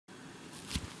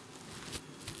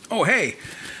Oh, hey,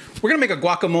 we're gonna make a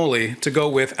guacamole to go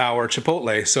with our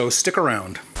Chipotle, so stick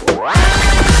around.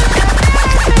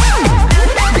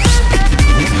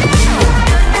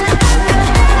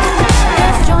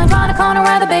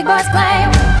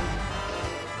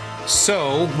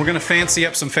 So, we're gonna fancy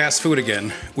up some fast food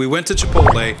again. We went to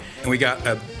Chipotle and we got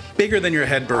a bigger than your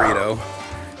head burrito,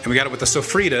 and we got it with the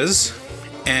sofritas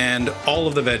and all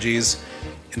of the veggies,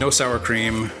 and no sour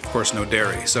cream, of course no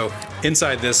dairy. So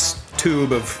inside this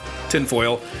tube of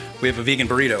tinfoil, we have a vegan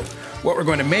burrito. What we're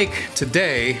going to make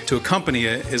today to accompany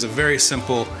it is a very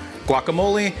simple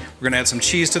guacamole. We're gonna add some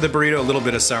cheese to the burrito, a little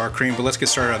bit of sour cream, but let's get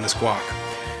started on this guac.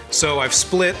 So I've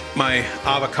split my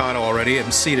avocado already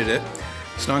and seeded it.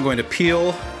 So now I'm going to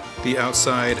peel the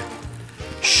outside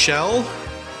shell.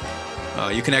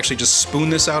 You can actually just spoon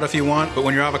this out if you want, but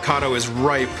when your avocado is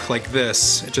ripe like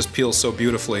this, it just peels so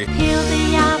beautifully. Peel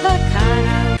the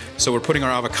avocado. So we're putting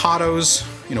our avocados,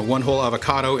 one whole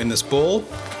avocado in this bowl.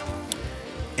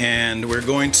 And we're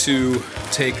going to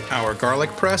take our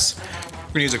garlic press.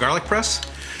 We're gonna use a garlic press.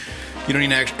 You don't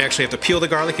even actually have to peel the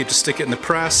garlic, you just stick it in the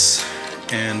press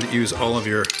and use all of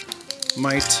your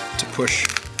might to push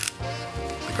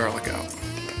the garlic out.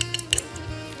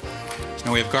 So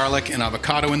now we have garlic and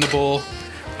avocado in the bowl.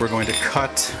 We're going to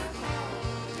cut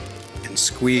and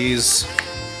squeeze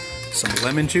some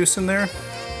lemon juice in there.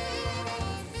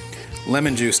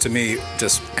 Lemon juice to me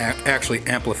just actually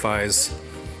amplifies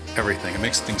everything. It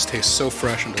makes things taste so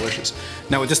fresh and delicious.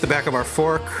 Now with just the back of our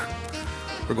fork,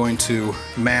 we're going to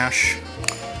mash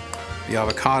the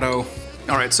avocado.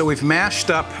 All right, so we've mashed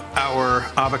up our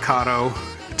avocado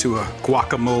to a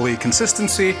guacamole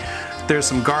consistency. There's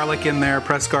some garlic in there,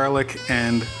 pressed garlic,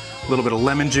 and a little bit of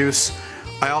lemon juice.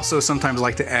 I also sometimes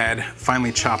like to add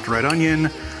finely chopped red onion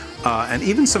and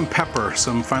even some pepper,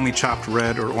 some finely chopped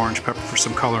red or orange pepper for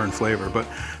some color and flavor. But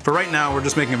for right now, we're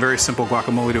just making a very simple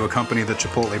guacamole to accompany the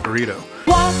Chipotle burrito.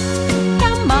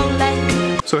 Guacamole.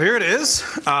 So here it is,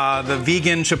 the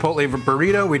vegan Chipotle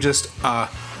burrito. We just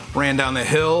ran down the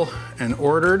hill and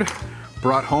ordered,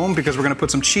 brought home, because we're gonna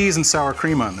put some cheese and sour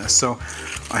cream on this. So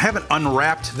I haven't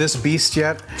unwrapped this beast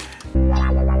yet.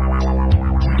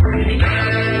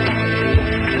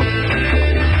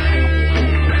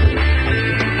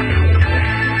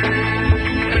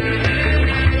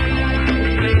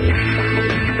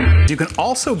 You can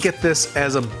also get this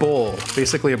as a bowl,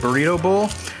 basically a burrito bowl,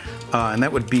 and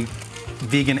that would be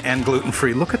vegan and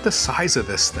gluten-free. Look at the size of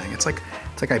this thing. It's like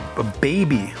a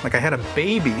baby, like I had a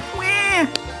baby. Wah!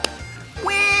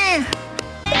 Wah!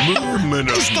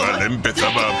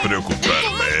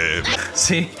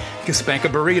 See, you can spank a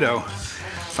burrito.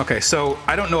 Okay, so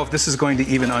I don't know if this is going to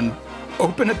even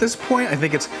open at this point. I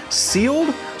think it's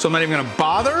sealed, so I'm not even gonna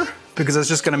bother because it's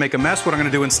just gonna make a mess. What I'm gonna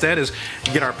do instead is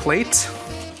get our plate.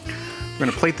 We're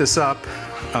gonna plate this up.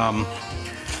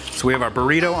 So we have our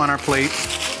burrito on our plate.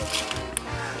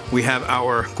 We have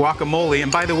our guacamole,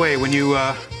 and by the way, when you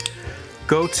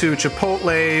go to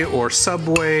Chipotle or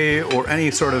Subway or any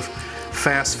sort of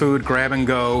fast food, grab and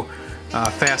go,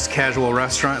 fast casual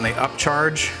restaurant, and they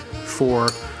upcharge for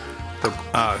the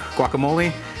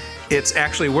guacamole, it's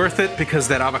actually worth it because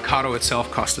that avocado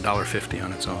itself costs $1.50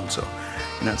 on its own, so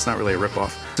it's not really a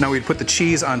ripoff. So now we put the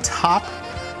cheese on top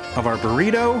of our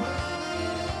burrito,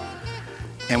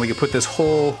 and we can put this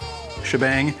whole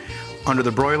shebang under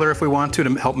the broiler if we want to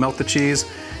help melt the cheese.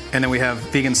 And then we have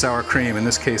vegan sour cream. In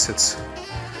this case, it's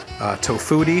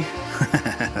tofuti.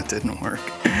 That didn't work.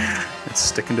 It's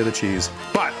sticking to the cheese.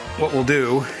 But what we'll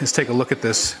do is take a look at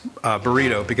this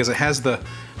burrito because it has the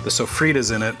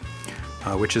sofritas in it,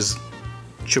 which is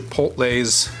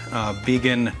Chipotle's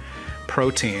vegan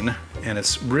protein, and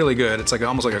it's really good. It's like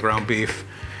almost like a ground beef,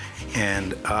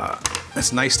 and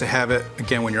it's nice to have it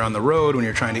again when you're on the road, when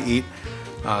you're trying to eat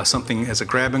something as a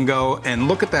grab and go. And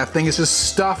look at that thing, it's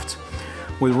just stuffed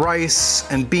with rice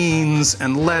and beans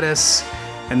and lettuce,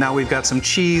 and now we've got some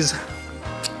cheese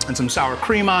and some sour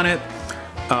cream on it.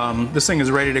 This thing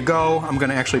is ready to go. I'm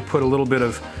gonna actually put a little bit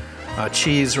of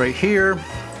cheese right here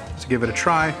to give it a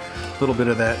try, a little bit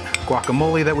of that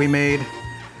guacamole that we made,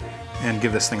 and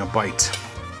give this thing a bite.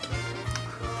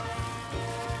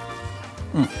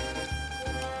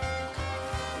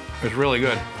 It's really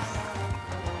good.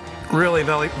 Really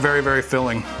very, very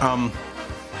filling. I'm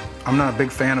not a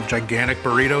big fan of gigantic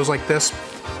burritos like this,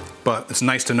 but it's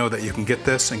nice to know that you can get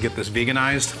this and get this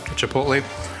veganized at Chipotle.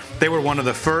 They were one of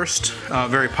the first,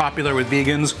 very popular with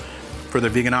vegans for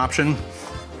their vegan option.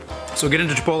 So get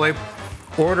into Chipotle,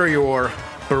 order your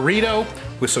burrito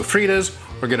with sofritas,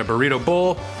 or get a burrito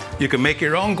bowl. You can make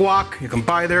your own guac, you can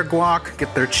buy their guac,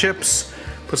 get their chips,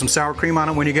 put some sour cream on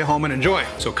it when you get home and enjoy.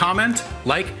 So comment,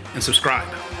 like, and subscribe.